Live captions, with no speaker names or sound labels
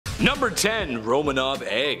Number 10. Romanov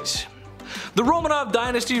Eggs. The Romanov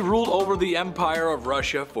dynasty ruled over the Empire of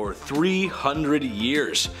Russia for 300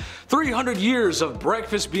 years. 300 years of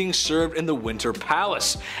breakfast being served in the Winter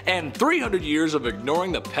Palace, and 300 years of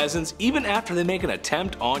ignoring the peasants even after they make an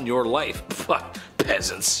attempt on your life.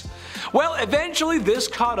 Peasants. Well, eventually this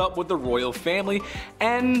caught up with the royal family,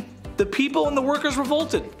 and the people and the workers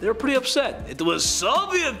revolted. They were pretty upset. It was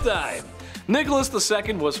Soviet time! Nicholas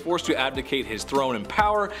II was forced to abdicate his throne and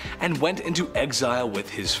power and went into exile with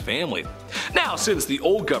his family. Now, since the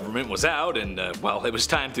old government was out and, well, it was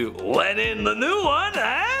time to let in the new one,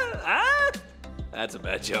 That's a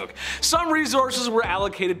bad joke. Some resources were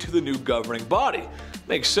allocated to the new governing body.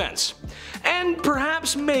 Makes sense. And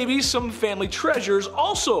perhaps maybe some family treasures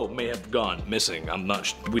also may have gone missing.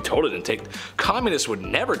 We totally didn't take, communists would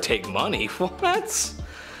never take money. What?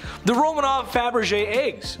 The Romanov Fabergé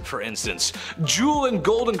eggs, for instance, jewel and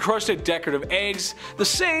gold encrusted decorative eggs, the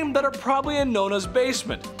same that are probably in Nona's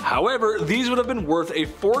basement. However, these would have been worth a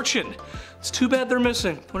fortune. It's too bad they're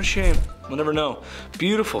missing. What a shame. We'll never know.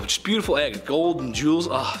 Beautiful, just beautiful eggs, gold and jewels,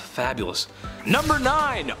 fabulous. Number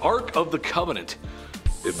 9. Ark of the Covenant.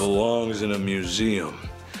 It belongs in a museum.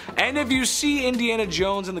 And if you see Indiana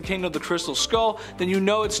Jones in the Kingdom of the Crystal Skull, then you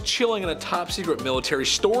know it's chilling in a top secret military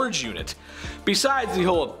storage unit. Besides the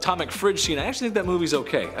whole atomic fridge scene, I actually think that movie's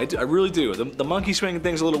okay. I really do. The monkey swinging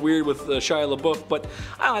thing's a little weird with Shia LaBeouf, but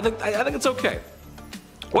I think it's okay.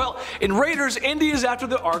 Well, in Raiders, Indy is after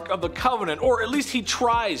the Ark of the Covenant, or at least he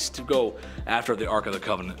tries to go after the Ark of the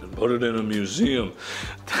Covenant and put it in a museum.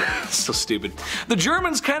 So stupid. The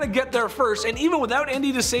Germans kind of get there first, and even without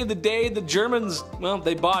Indy to save the day, the Germans, well,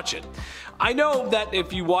 they botch it. I know that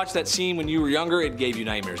if you watched that scene when you were younger, it gave you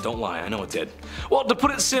nightmares. Don't lie, I know it did. Well, to put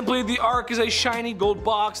it simply, the Ark is a shiny gold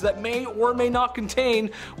box that may or may not contain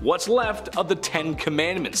what's left of the 10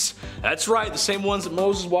 Commandments. That's right, the same ones that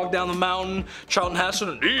Moses walked down the mountain, Charlton Heston,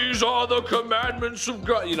 and these are the commandments of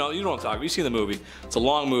God. You know what I'm talking about. You've seen the movie. It's a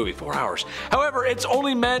long movie, 4 hours. However, it's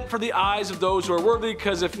only meant for the eyes of those who are worthy,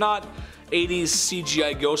 because if not, 80s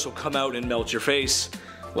CGI ghosts will come out and melt your face.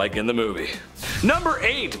 Like in the movie. Number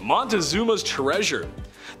 8. Montezuma's Treasure.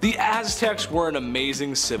 The Aztecs were an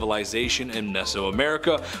amazing civilization in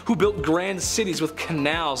Mesoamerica who built grand cities with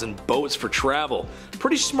canals and boats for travel.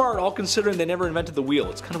 Pretty smart, all considering they never invented the wheel.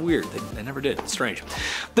 It's kind of weird. They never did. It's strange.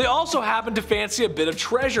 They also happened to fancy a bit of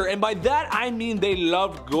treasure, and by that I mean they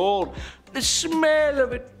loved gold. The smell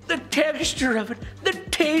of it, the texture of it, the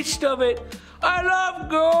taste of it. I love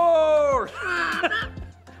gold!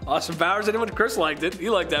 Austin Powers, anyone? Chris liked it. He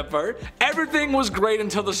liked that part. Everything was great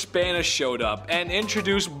until the Spanish showed up and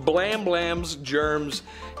introduced blam blams, germs,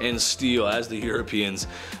 and steel, as the Europeans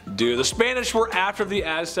do. The Spanish were after the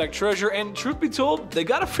Aztec treasure, and truth be told, they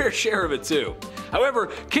got a fair share of it too. However,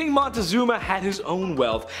 King Montezuma had his own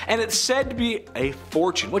wealth, and it's said to be a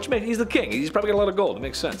fortune, which makes he's the king. He's probably got a lot of gold. It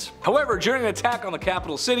makes sense. However, during an attack on the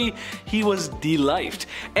capital city, he was de-lifed,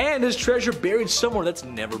 and his treasure buried somewhere that's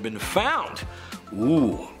never been found.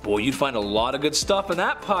 Ooh, boy, you'd find a lot of good stuff in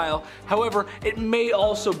that pile. However, it may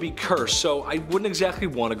also be cursed, so I wouldn't exactly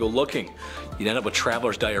want to go looking. You'd end up with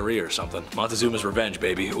traveler's diarrhea or something. Montezuma's revenge,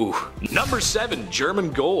 baby. Ooh. Number 7.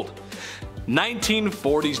 German Gold.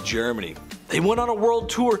 1940s Germany. They went on a world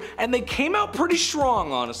tour and they came out pretty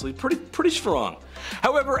strong, honestly. Pretty strong.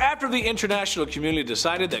 However, after the international community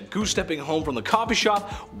decided that goose-stepping home from the coffee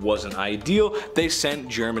shop wasn't ideal, they sent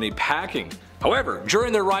Germany packing. However,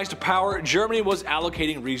 during their rise to power, Germany was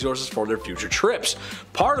allocating resources for their future trips.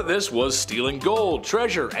 Part of this was stealing gold,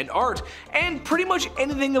 treasure, and art, and pretty much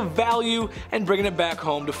anything of value, and bringing it back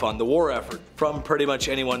home to fund the war effort, from pretty much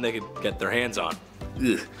anyone they could get their hands on.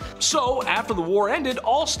 Ugh. So, after the war ended,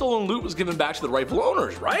 all stolen loot was given back to the rightful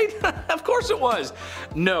owners, right? Of course it was.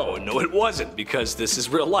 No, it wasn't, because this is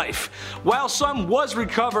real life. While some was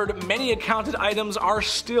recovered, many accounted items are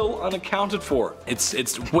still unaccounted for.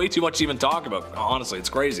 It's way too much to even talk about, honestly, it's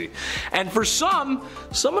crazy. And for some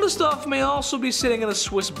of the stuff may also be sitting in a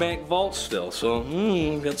Swiss bank vault still, so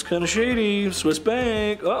that's kinda shady. Swiss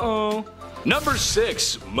bank, uh-oh. Number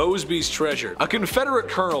 6. Mosby's Treasure. A Confederate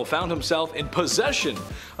colonel found himself in possession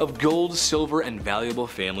of gold, silver, and valuable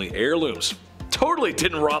family heirlooms. Totally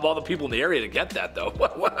didn't rob all the people in the area to get that though.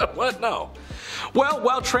 What? No. Well,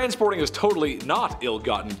 while transporting his totally not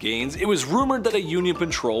ill-gotten gains, it was rumored that a Union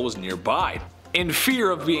patrol was nearby. In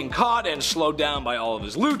fear of being caught and slowed down by all of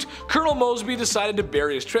his loot, Colonel Mosby decided to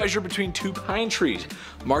bury his treasure between two pine trees,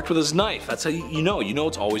 marked with his knife. That's how you know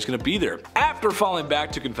it's always going to be there. After falling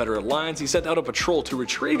back to Confederate lines, he sent out a patrol to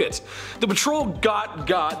retrieve it. The patrol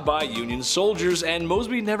got by Union soldiers and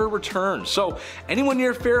Mosby never returned. So anyone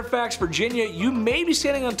near Fairfax, Virginia, you may be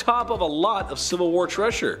standing on top of a lot of Civil War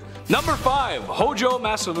treasure. Number 5. Hojo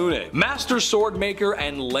Masamune. Master sword maker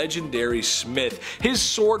and legendary smith. His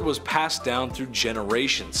sword was passed down through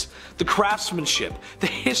generations. The craftsmanship, the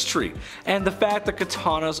history, and the fact that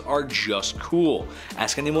katanas are just cool.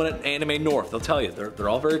 Ask anyone at Anime North, they'll tell you, they're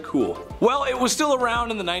all very cool. Well, it was still around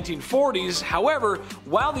in the 1940s, however,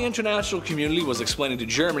 while the international community was explaining to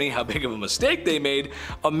Germany how big of a mistake they made,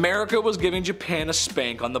 America was giving Japan a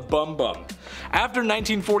spank on the bum bum. After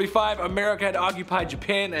 1945, America had occupied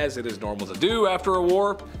Japan, as it is normal to do after a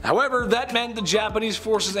war. However, that meant the Japanese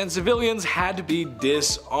forces and civilians had to be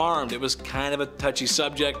disarmed. It was kind of a touchy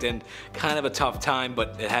subject and kind of a tough time,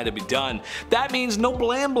 but it had to be done. That means no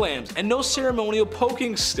blam blams and no ceremonial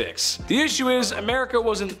poking sticks. The issue is America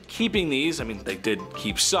wasn't keeping these. I mean, they did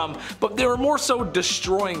keep some, but they were more so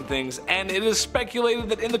destroying things, and it is speculated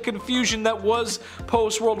that in the confusion that was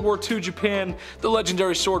post-World War II Japan, the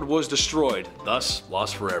legendary sword was destroyed, thus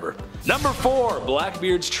lost forever. Number 4.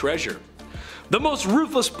 Blackbeard's treasure. The most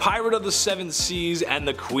ruthless pirate of the seven seas and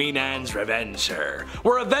the Queen Anne's Revenger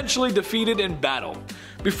were eventually defeated in battle.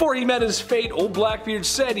 Before he met his fate, old Blackbeard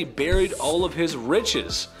said he buried all of his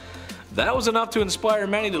riches. That was enough to inspire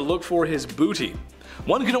many to look for his booty.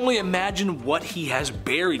 One can only imagine what he has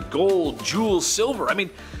buried: gold, jewels, silver. I mean,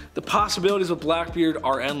 the possibilities with Blackbeard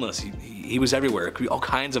are endless. He was everywhere. It could be all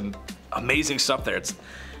kinds of amazing stuff there. It's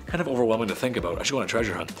kind of overwhelming to think about. I should go on a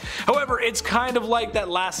treasure hunt. However, it's kind of like that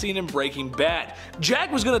last scene in Breaking Bad.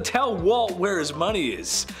 Jack was gonna tell Walt where his money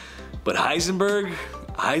is, but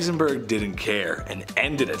Heisenberg didn't care and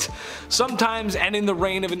ended it. Sometimes ending the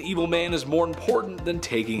reign of an evil man is more important than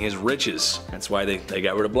taking his riches. That's why they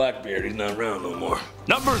got rid of Blackbeard. He's not around no more.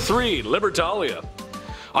 Number 3. Libertalia.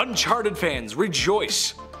 Uncharted fans,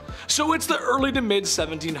 rejoice. So it's the early to mid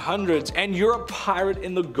 1700s and you're a pirate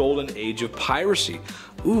in the golden age of piracy.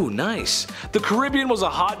 Ooh, nice. The Caribbean was a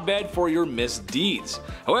hotbed for your misdeeds.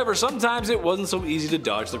 However, sometimes it wasn't so easy to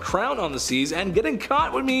dodge the crown on the seas, and getting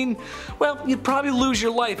caught would mean, well, you'd probably lose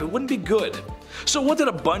your life. It wouldn't be good. So what did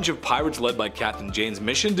a bunch of pirates led by Captain Jane's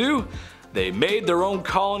Mission do? They made their own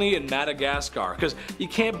colony in Madagascar, because you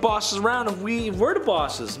can't boss us around if we're the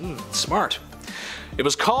bosses. Smart. It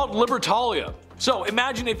was called Libertalia. So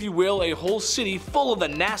imagine, if you will, a whole city full of the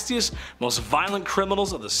nastiest, most violent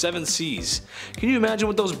criminals of the seven seas. Can you imagine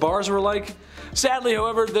what those bars were like? Sadly,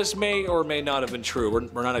 however, this may or may not have been true.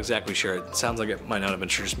 We're not exactly sure. It sounds like it might not have been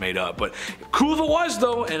just made up, but cool if it was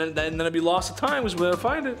though, and then it'd be lost to time was where I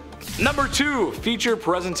find it. Number 2. Feature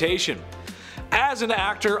presentation. As an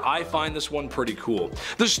actor, I find this one pretty cool.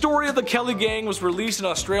 The story of the Kelly Gang was released in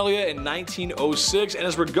Australia in 1906 and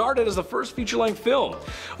is regarded as the first feature-length film.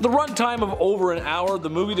 With a runtime of over an hour, the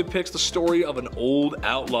movie depicts the story of an old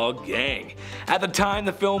outlaw gang. At the time,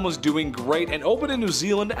 the film was doing great and opened in New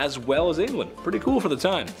Zealand as well as England. Pretty cool for the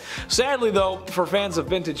time. Sadly though, for fans of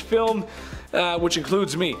vintage film, which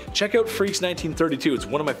includes me, check out Freaks 1932. It's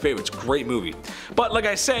one of my favorites. Great movie. But like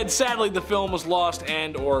I said, sadly the film was lost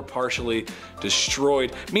and or partially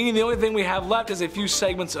destroyed, meaning the only thing we have left is a few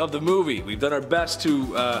segments of the movie. We've done our best to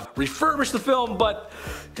refurbish the film, but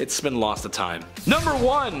it's been lost to time. Number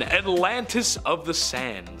 1. Atlantis of the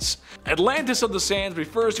Sands. Atlantis of the Sands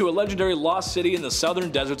refers to a legendary lost city in the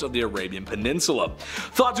southern deserts of the Arabian Peninsula,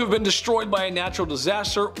 thought to have been destroyed by a natural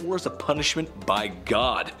disaster or as a punishment by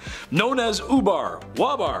God, known as Ubar,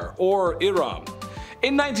 Wabar, or Iram.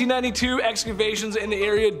 In 1992, excavations in the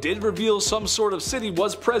area did reveal some sort of city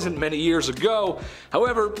was present many years ago.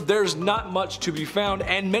 However, there's not much to be found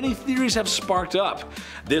and many theories have sparked up.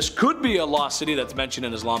 This could be a lost city that's mentioned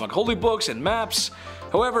in Islamic holy books and maps.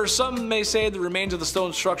 However, some may say the remains of the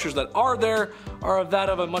stone structures that are there are of that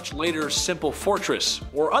of a much later simple fortress,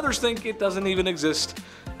 or others think it doesn't even exist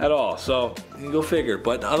at all. So, you go figure,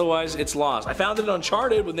 but otherwise it's lost. I found it on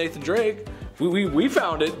Uncharted with Nathan Drake. We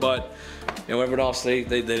found it, but you know, everyone else, they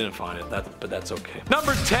didn't find it, but that's okay.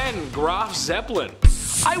 Number 10. Graf Zeppelin.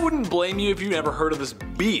 I wouldn't blame you if you never heard of this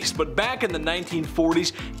beast, but back in the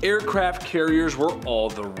 1940s, aircraft carriers were all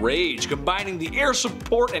the rage, combining the air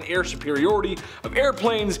support and air superiority of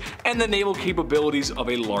airplanes and the naval capabilities of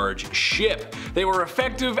a large ship. They were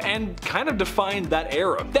effective and kind of defined that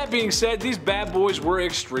era. That being said, these bad boys were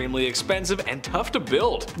extremely expensive and tough to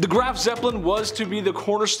build. The Graf Zeppelin was to be the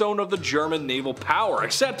cornerstone of the German naval power,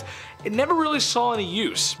 except it never really saw any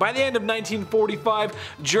use. By the end of 1945,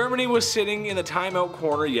 Germany was sitting in the timeout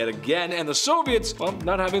corner yet again, and the Soviets, well,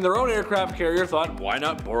 not having their own aircraft carrier, thought why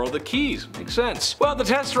not borrow the keys? Makes sense. Well, the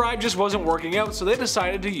test drive just wasn't working out, so they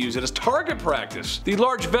decided to use it as target practice. The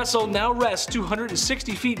large vessel now rests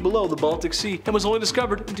 260 feet below the Baltic Sea and was only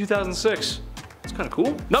discovered in 2006. It's kind of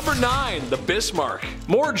cool. Number 9. The Bismarck.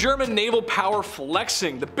 More German naval power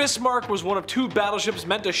flexing. The Bismarck was one of 2 battleships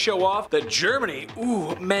meant to show off that Germany,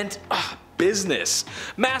 meant business.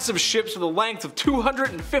 Massive ships with a length of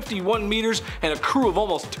 251 meters and a crew of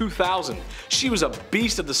almost 2,000. She was a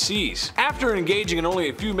beast of the seas. After engaging in only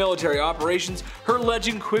a few military operations, her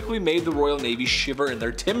legend quickly made the Royal Navy shiver in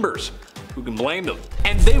their timbers. Who can blame them?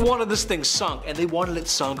 And they wanted this thing sunk, and they wanted it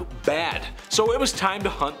sunk bad. So it was time to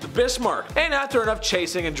hunt the Bismarck. And after enough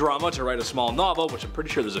chasing and drama to write a small novel, which I'm pretty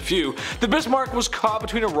sure there's a few, the Bismarck was caught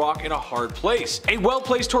between a rock and a hard place. A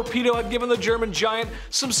well-placed torpedo had given the German giant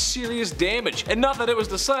some serious damage, and not that it was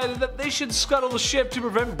decided that they should scuttle the ship to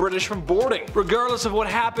prevent British from boarding. Regardless of what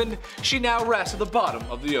happened, she now rests at the bottom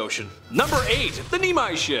of the ocean. Number 8. The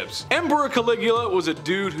Nemi Ships. Emperor Caligula was a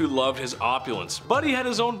dude who loved his opulence, but he had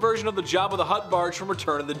his own version of the Jabba the Hutt barge from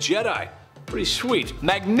Return of the Jedi. Pretty sweet.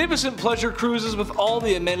 Magnificent pleasure cruises with all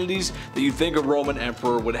the amenities that you'd think a Roman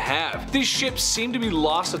emperor would have. These ships seemed to be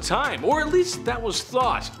lost to time, or at least that was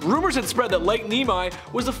thought. Rumors had spread that Lake Nemi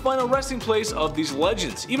was the final resting place of these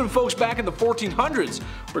legends. Even folks back in the 1400s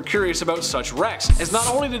were curious about such wrecks, as not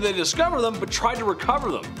only did they discover them, but tried to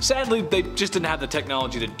recover them. Sadly, they just didn't have the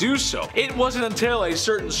technology to do so. It wasn't until a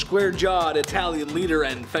certain square-jawed Italian leader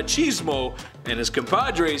and fascismo and his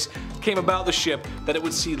compadres came about the ship that it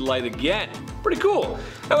would see light again. Pretty cool.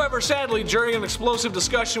 However, sadly, during an explosive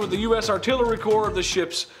discussion with the US Artillery Corps, the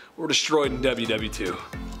ships were destroyed in WW2.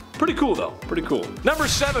 Pretty cool though, pretty cool. Number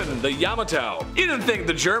 7. The Yamato. You didn't think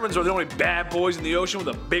the Germans were the only bad boys in the ocean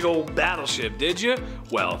with a big old battleship, did you?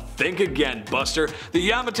 Well, think again, Buster. The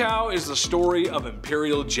Yamato is the story of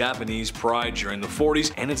Imperial Japanese pride during the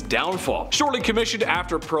 40s and its downfall. Shortly commissioned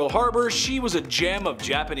after Pearl Harbor, she was a gem of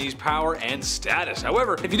Japanese power and status.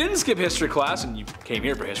 However, if you didn't skip history class, and you came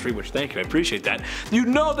here for history, which thank you, I appreciate that, you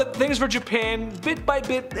know that things for Japan, bit by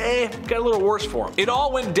bit, got a little worse for them. It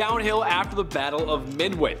all went downhill after the Battle of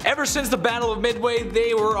Midway. Ever since the Battle of Midway,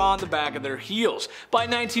 they were on the back of their heels. By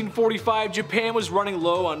 1945, Japan was running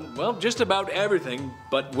low on, well, just about everything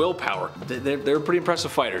but willpower. They're pretty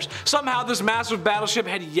impressive fighters. Somehow this massive battleship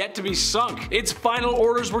had yet to be sunk. Its final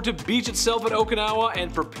orders were to beach itself at Okinawa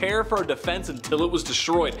and prepare for a defense until it was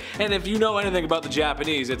destroyed. And if you know anything about the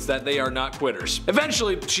Japanese, it's that they are not quitters.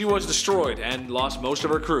 Eventually, she was destroyed and lost most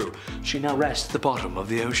of her crew. She now rests at the bottom of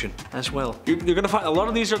the ocean as well. You're gonna find a lot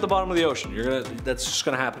of these are at the bottom of the ocean. That's just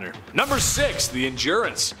gonna happen here. Number 6. The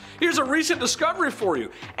Endurance. Here's a recent discovery for you,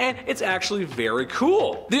 and it's actually very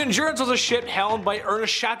cool. The Endurance was a ship helmed by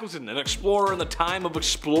Ernest Shackleton, an explorer in the time of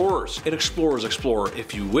explorers. An explorer's explorer,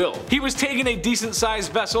 if you will. He was taking a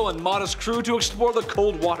decent-sized vessel and modest crew to explore the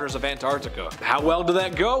cold waters of Antarctica. How well did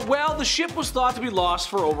that go? Well, the ship was thought to be lost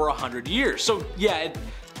for over 100 years, so yeah, it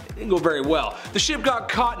didn't go very well. The ship got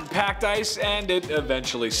caught in packed ice and it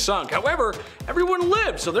eventually sunk. However, everyone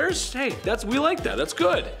lived, so we like that, that's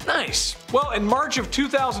good. Nice. Well, in March of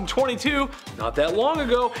 2022, not that long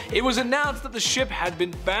ago, it was announced that the ship had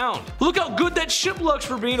been found. Look how good that ship looks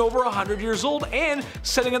for being over 100 years old and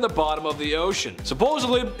sitting at the bottom of the ocean.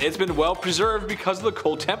 Supposedly, it's been well preserved because of the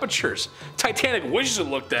cold temperatures. Titanic wishes it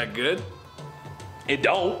looked that good. It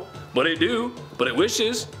don't, but it do, but it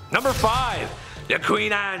wishes. Number 5. The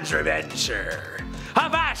Queen Anne's Revenger.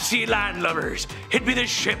 Avast, ye landlubbers! It be the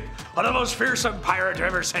ship of the most fearsome pirate who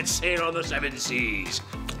ever set sail on the 7 seas.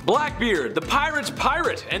 Blackbeard, the pirate's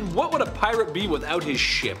pirate, and what would a pirate be without his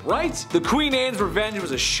ship, right? The Queen Anne's Revenge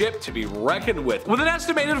was a ship to be reckoned with. With an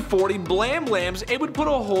estimated 40 blam blams, it would put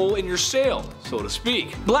a hole in your sail, so to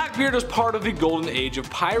speak. Blackbeard was part of the golden age of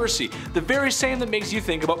piracy, the very same that makes you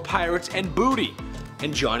think about pirates and booty.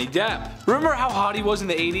 And Johnny Depp. Remember how hot he was in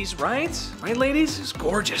the 80s, right? Right, ladies? He's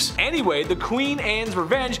gorgeous. Anyway, the Queen Anne's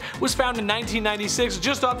Revenge was found in 1996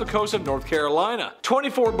 just off the coast of North Carolina.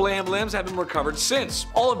 24 blam blams have been recovered since,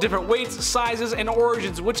 all of different weights, sizes, and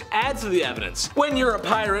origins, which adds to the evidence. When you're a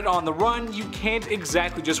pirate on the run, you can't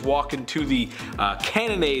exactly just walk into the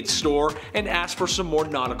cannonade store and ask for some more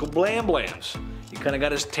nautical blam blams. you kinda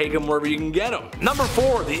gotta take them wherever you can get them. Number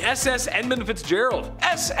 4, the SS Edmund Fitzgerald.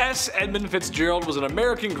 SS Edmund Fitzgerald was an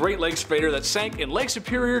American Great Lakes freighter that sank in Lake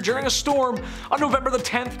Superior during a storm on November the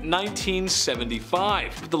 10th,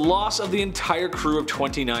 1975, with the loss of the entire crew of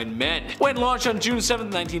 29 men. When launched on June 7,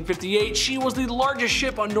 1958, she was the largest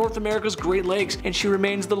ship on North America's Great Lakes, and she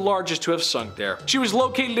remains the largest to have sunk there. She was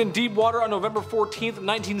located in deep water on November 14,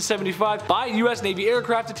 1975 by US Navy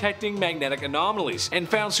aircraft detecting magnetic anomalies, and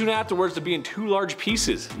found soon afterwards to be in 2 large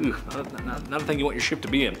pieces. Ugh, not a thing you want your ship to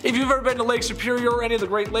be in. If you've ever been to Lake Superior or any of the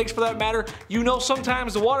Great Lakes for that matter, you know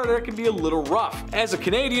sometimes the water there can be a little rough. As a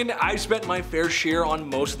Canadian, I've spent my fair share on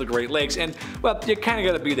most of the Great Lakes, and well, you kinda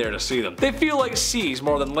gotta be there to see them. They feel like seas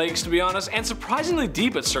more than lakes, to be honest, and surprisingly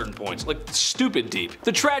deep at certain points, like stupid deep.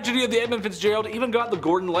 The tragedy of the Edmund Fitzgerald even got the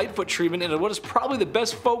Gordon Lightfoot treatment in what is probably the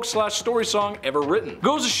best folk/story song ever written.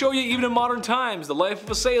 Goes to show you, even in modern times, the life of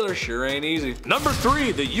a sailor sure ain't easy. Number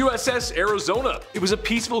 3, the USS Arizona. It was a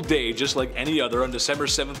peaceful day just like any other on December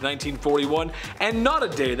 7th, 1941, and not a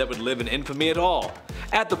day that would live in infamy at all.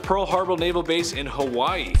 At the Pearl Harbor Naval Base in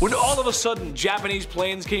Hawaii, when all of a sudden Japanese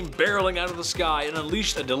planes came barreling out of the sky and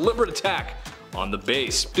unleashed a deliberate attack on the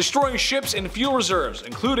base, destroying ships and fuel reserves,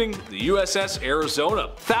 including the USS Arizona.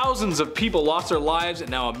 Thousands of people lost their lives, and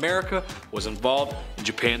now America was involved in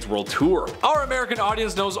Japan's world tour. Our American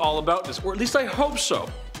audience knows all about this, or at least I hope so.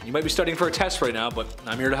 You might be studying for a test right now, but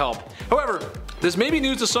I'm here to help. However, this may be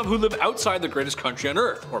news to some who live outside the greatest country on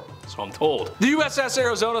earth, or so I'm told. The USS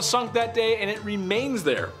Arizona sunk that day, and it remains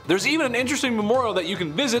there. There's even an interesting memorial that you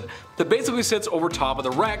can visit that basically sits over top of the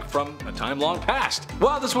wreck from a time long past.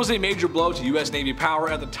 While this was a major blow to US Navy power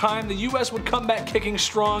at the time, the US would come back kicking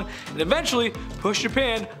strong and eventually push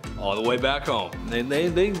Japan all the way back home. They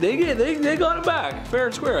got it back, fair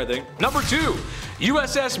and square, I think. Number 2,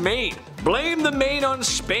 USS Maine. Blame the Maine on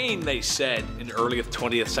Spain, they said in early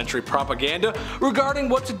 20th century propaganda regarding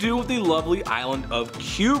what to do with the lovely island of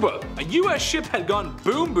Cuba. A US ship had gone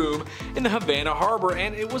boom boom in the Havana harbor,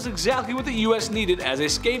 and it was exactly what the US needed as a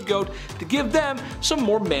scapegoat to give them some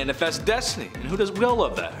more manifest destiny. And who does? We all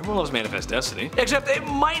love that. Everyone loves manifest destiny. Except it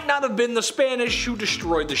might not have been the Spanish who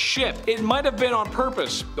destroyed the ship. It might have been on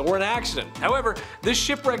purpose or an accident. However, this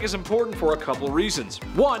shipwreck is important for a couple reasons.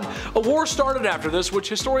 One, a war started after this, which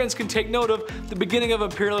historians can take note of, the beginning of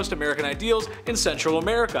imperialist American ideals in Central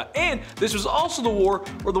America. And this was also the war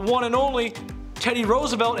where the one and only Teddy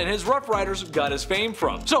Roosevelt and his Rough Riders got his fame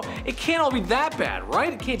from. So it can't all be that bad,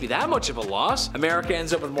 right? It can't be that much of a loss. America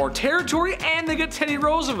ends up with more territory and they get Teddy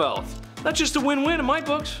Roosevelt. That's just a win-win in my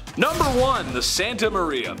books. Number 1, the Santa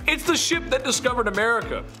Maria. It's the ship that discovered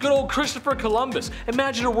America. Good old Christopher Columbus.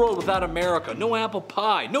 Imagine a world without America. No apple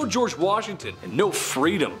pie, no George Washington, and no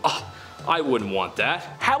freedom. Oh, I wouldn't want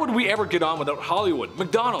that. How would we ever get on without Hollywood,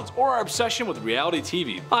 McDonald's, or our obsession with reality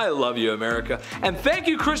TV? I love you, America. And thank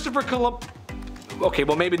you, Christopher Columbus. Okay,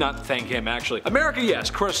 well maybe not thank him actually. America,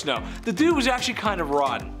 yes, Chris, no. The dude was actually kind of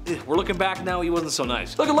rotten. We're looking back now, he wasn't so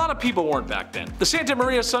nice. Look, a lot of people weren't back then. The Santa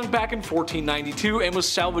Maria sunk back in 1492 and was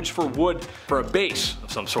salvaged for wood for a base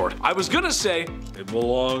of some sort. I was gonna say, it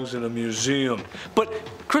belongs in a museum. But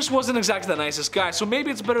Chris wasn't exactly the nicest guy, so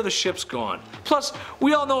maybe it's better the ship's gone. Plus,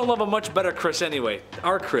 we all know and love a much better Chris anyway.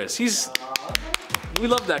 Our Chris, we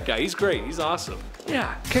love that guy, he's great, he's awesome.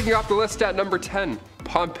 Yeah. Kicking off the list at number 10,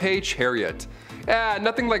 Pompeii Chariot. Yeah,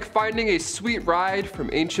 nothing like finding a sweet ride from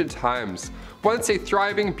ancient times. Once a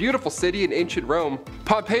thriving, beautiful city in ancient Rome,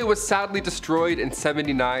 Pompeii was sadly destroyed in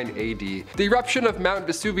 79 AD. The eruption of Mount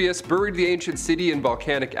Vesuvius buried the ancient city in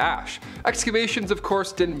volcanic ash. Excavations, of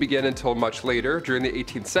course, didn't begin until much later, during the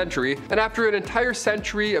 18th century, and after an entire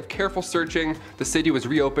century of careful searching, the city was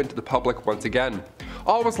reopened to the public once again.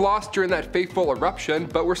 All was lost during that fateful eruption,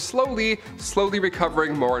 but we're slowly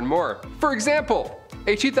recovering more and more. For example,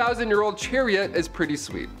 a 2,000-year-old chariot is pretty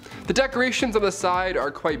sweet. The decorations on the side are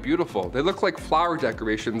quite beautiful. They look like flower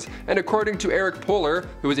decorations, and according to Eric Poehler,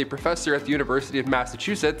 who is a professor at the University of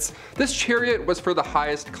Massachusetts, this chariot was for the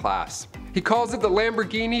highest class. He calls it the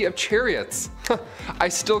Lamborghini of chariots. I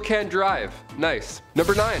still can't drive. Nice.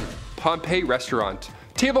 Number 9, Pompeii Restaurant.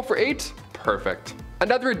 Table for 8? Perfect.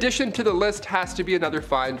 Another addition to the list has to be another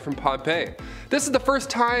find from Pompeii. This is the first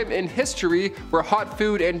time in history where hot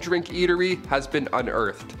food and drink eatery has been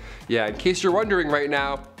unearthed. Yeah, in case you're wondering right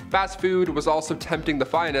now, fast food was also tempting the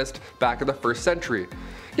finest back in the 1st century.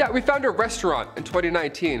 Yeah, we found a restaurant in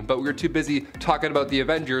 2019, but we were too busy talking about the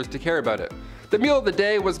Avengers to care about it. The meal of the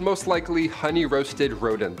day was most likely honey roasted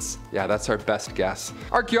rodents. Yeah, that's our best guess.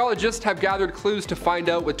 Archaeologists have gathered clues to find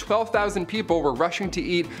out what 12,000 people were rushing to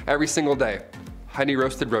eat every single day. Honey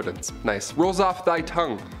roasted rodents. Nice. Rolls off thy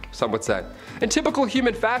tongue, some would say. In typical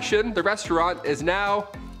human fashion, the restaurant is now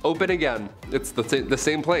open again. It's the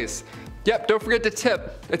same place. Yep, don't forget to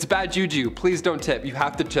tip. It's bad juju. Please don't tip. You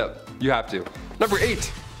have to tip. You have to. Number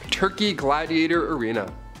 8, Turkey Gladiator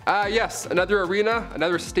Arena. Yes, another arena,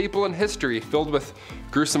 another staple in history filled with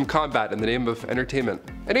gruesome combat in the name of entertainment.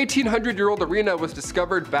 An 1800-year-old arena was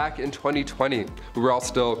discovered back in 2020. We were all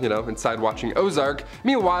still, inside watching Ozark.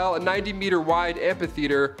 Meanwhile, a 90-meter wide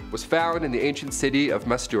amphitheater was found in the ancient city of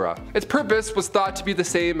Mestura. Its purpose was thought to be the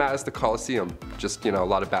same as the Colosseum. Just, a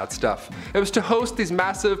lot of bad stuff. It was to host these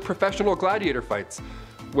massive professional gladiator fights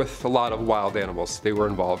with a lot of wild animals. They were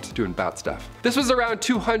involved doing bad stuff. This was around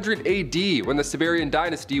 200 AD when the Severian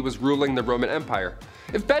dynasty was ruling the Roman Empire.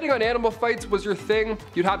 If betting on animal fights was your thing,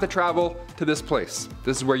 you'd have to travel to this place.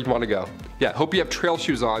 This is where you'd want to go. Yeah, hope you have trail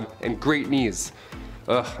shoes on and great knees.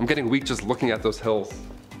 Ugh, I'm getting weak just looking at those hills.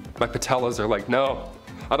 My patellas are like, no,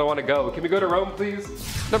 I don't want to go. Can we go to Rome, please?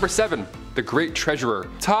 Number 7, the Great Treasurer.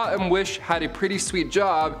 Ta-Mwish had a pretty sweet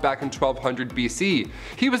job back in 1200 BC.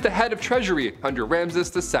 He was the head of treasury under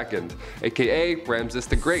Ramses II, aka Ramses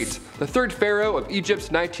the Great, the third pharaoh of Egypt's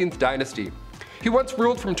 19th dynasty. He once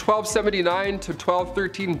ruled from 1279 to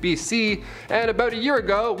 1213 BC, and about a year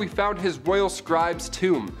ago we found his royal scribe's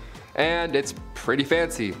tomb. And it's pretty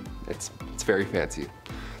fancy. It's very fancy.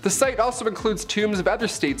 The site also includes tombs of other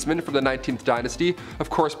statesmen from the 19th dynasty, of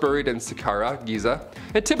course buried in Saqqara, Giza.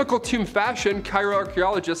 In typical tomb fashion, Cairo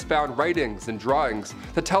archaeologists found writings and drawings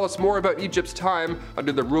that tell us more about Egypt's time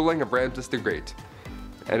under the ruling of Ramses the Great.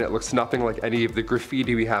 And it looks nothing like any of the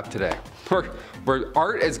graffiti we have today. Where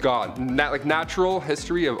art is gone. Like natural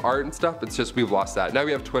history of art and stuff, it's just we've lost that. Now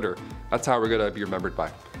we have Twitter. That's how we're gonna be remembered by.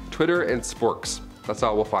 Twitter and sporks. That's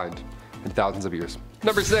all we'll find in thousands of years.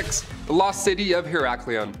 Number 6, the lost city of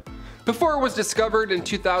Heraklion. Before it was discovered in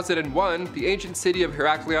 2001, the ancient city of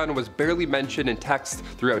Heraklion was barely mentioned in texts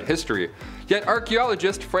throughout history. Yet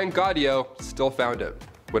archaeologist Frank Gaudio still found it.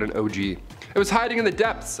 What an OG. It was hiding in the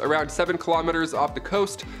depths, around 7 kilometers off the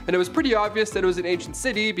coast, and it was pretty obvious that it was an ancient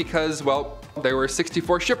city because, well, there were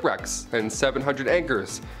 64 shipwrecks and 700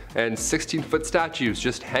 anchors and 16-foot statues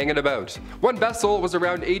just hanging about. One vessel was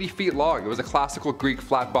around 80 feet long. It was a classical Greek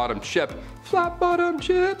flat-bottomed ship,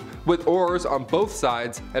 with oars on both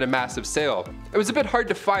sides and a massive sail. It was a bit hard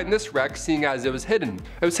to find this wreck seeing as it was hidden.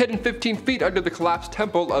 It was hidden 15 feet under the collapsed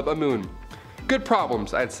temple of Amun. Good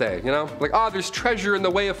problems, I'd say, Like, there's treasure in the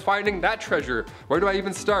way of finding that treasure. Where do I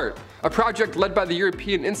even start? A project led by the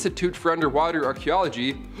European Institute for Underwater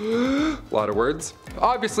Archaeology, a lot of words,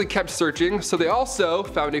 obviously kept searching, so they also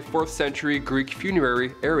found a 4th century Greek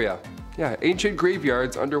funerary area. Yeah, ancient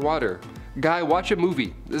graveyards underwater. Guy, watch a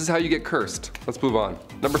movie. This is how you get cursed. Let's move on.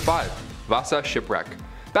 Number 5, Vasa shipwreck.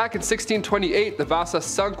 Back in 1628, the Vasa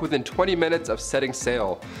sunk within 20 minutes of setting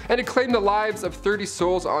sail, and it claimed the lives of 30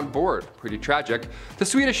 souls on board. Pretty tragic. The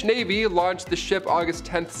Swedish Navy launched the ship August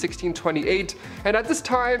 10, 1628, and at this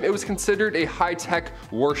time it was considered a high-tech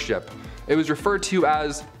warship. It was referred to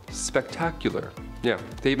as spectacular. Yeah,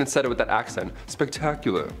 they even said it with that accent.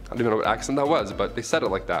 Spectacular. I don't even know what accent that was, but they said it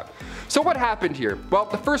like that. So what happened here? Well,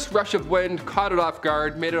 the first rush of wind caught it off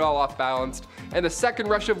guard, made it all off balanced, and the second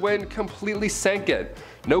rush of wind completely sank it.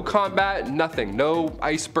 No combat, nothing. No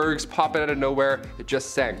icebergs popping out of nowhere. It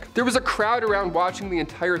just sank. There was a crowd around watching the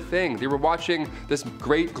entire thing. They were watching this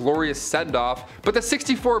great, glorious send-off, but the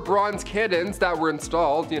 64 bronze cannons that were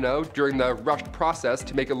installed, during the rushed process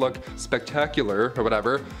to make it look spectacular or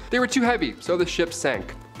whatever, they were too heavy, so the ship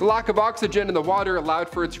sank. The lack of oxygen in the water allowed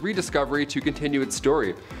for its rediscovery to continue its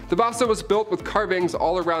story. The Vasa was built with carvings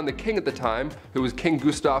all around the king at the time, who was King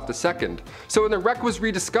Gustav II. So when the wreck was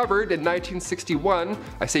rediscovered in 1961,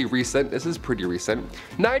 I say recent, this is pretty recent,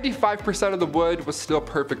 95% of the wood was still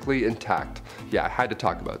perfectly intact. Yeah, I had to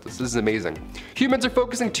talk about this. This is amazing. Humans are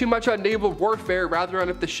focusing too much on naval warfare rather than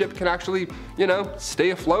if the ship can actually, stay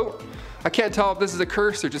afloat. I can't tell if this is a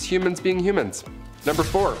curse or just humans being humans. Number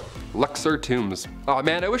 4, Luxor tombs. Oh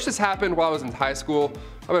man, I wish this happened while I was in high school.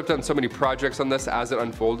 I would have done so many projects on this as it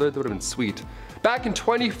unfolded. That would have been sweet. Back in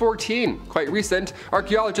 2014, quite recent,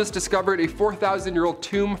 archaeologists discovered a 4,000-year-old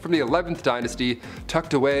tomb from the 11th dynasty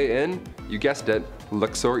tucked away in, you guessed it,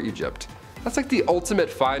 Luxor, Egypt. That's like the ultimate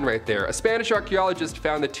find right there. A Spanish archaeologist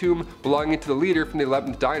found the tomb belonging to the leader from the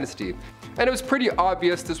 11th dynasty. And it was pretty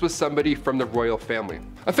obvious this was somebody from the royal family.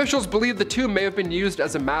 Officials believe the tomb may have been used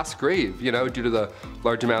as a mass grave, due to the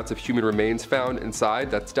large amounts of human remains found inside.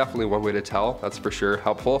 That's definitely one way to tell, that's for sure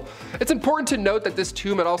helpful. It's important to note that this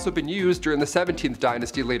tomb had also been used during the 17th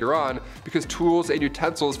dynasty later on, because tools and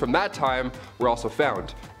utensils from that time were also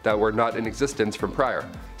found, that were not in existence from prior.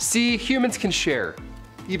 See, humans can share,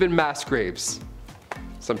 even mass graves.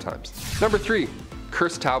 Sometimes. Number 3,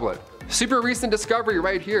 cursed tablet. Super recent discovery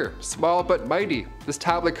right here, small but mighty. This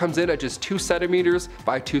tablet comes in at just 2 centimeters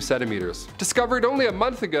by 2 centimeters. Discovered only a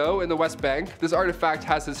month ago in the West Bank, this artifact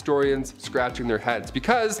has historians scratching their heads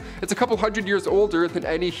because it's a couple hundred years older than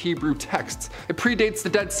any Hebrew texts. It predates the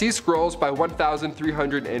Dead Sea Scrolls by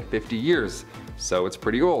 1,350 years. So it's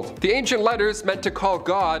pretty old. The ancient letters meant to call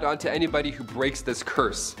God onto anybody who breaks this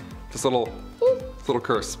curse. This little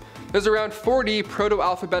curse. There's around 40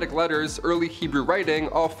 proto-alphabetic letters, early Hebrew writing,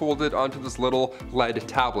 all folded onto this little lead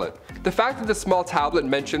tablet. The fact that this small tablet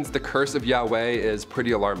mentions the curse of Yahweh is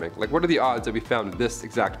pretty alarming. Like, what are the odds that we found this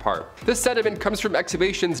exact part? This sediment comes from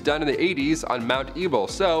excavations done in the 80s on Mount Ebal,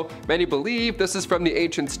 so many believe this is from the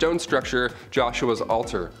ancient stone structure Joshua's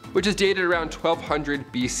altar, which is dated around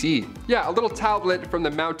 1200 BC. Yeah, a little tablet from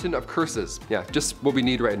the Mountain of Curses. Yeah, just what we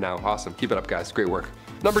need right now. Awesome. Keep it up, guys. Great work.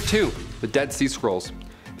 Number 2, the Dead Sea Scrolls.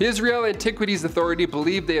 The Israel Antiquities Authority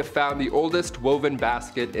believe they have found the oldest woven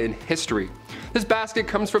basket in history. This basket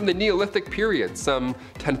comes from the Neolithic period, some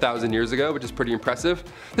 10,000 years ago, which is pretty impressive.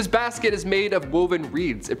 This basket is made of woven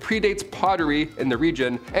reeds. It predates pottery in the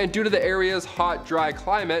region, and due to the area's hot, dry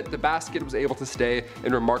climate, the basket was able to stay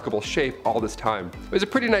in remarkable shape all this time. It was a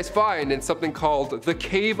pretty nice find in something called the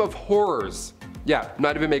Cave of Horrors. Yeah, I'm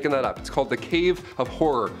not even making that up. It's called the Cave of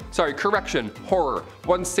Horror. Sorry, correction, horror.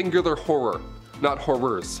 One singular horror, not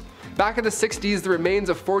horrors. Back in the 60s, the remains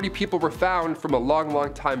of 40 people were found from a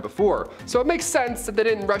long time before, so it makes sense that they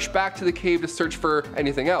didn't rush back to the cave to search for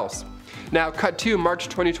anything else. Now, cut to March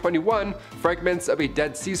 2021, fragments of a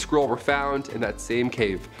Dead Sea Scroll were found in that same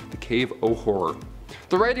cave, the Cave o' Horror.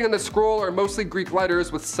 The writing on the scroll are mostly Greek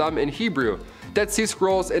letters with some in Hebrew. Dead Sea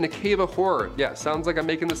Scrolls in a Cave of Horror. Yeah, sounds like I'm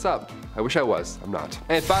making this up. I wish I was, I'm not.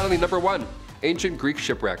 And finally, number 1, ancient Greek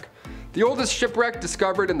shipwreck. The oldest shipwreck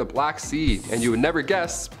discovered in the Black Sea, and you would never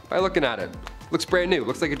guess by looking at it. Looks brand new,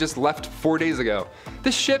 looks like it just left 4 days ago.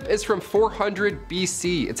 This ship is from 400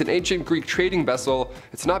 BC. It's an ancient Greek trading vessel.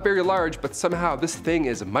 It's not very large, but somehow this thing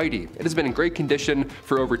is mighty. It has been in great condition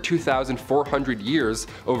for over 2,400 years,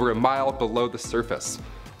 over a mile below the surface.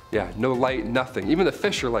 Yeah, no light, nothing. Even the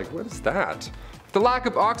fish are like, what is that? The lack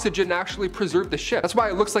of oxygen actually preserved the ship. That's why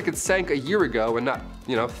it looks like it sank a year ago and not,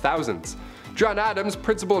 thousands. John Adams,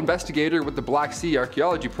 principal investigator with the Black Sea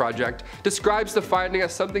Archaeology Project, describes the finding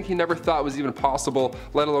as something he never thought was even possible,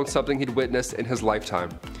 let alone something he'd witnessed in his lifetime.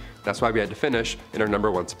 That's why we had to finish in our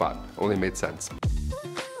number 1 spot. Only made sense.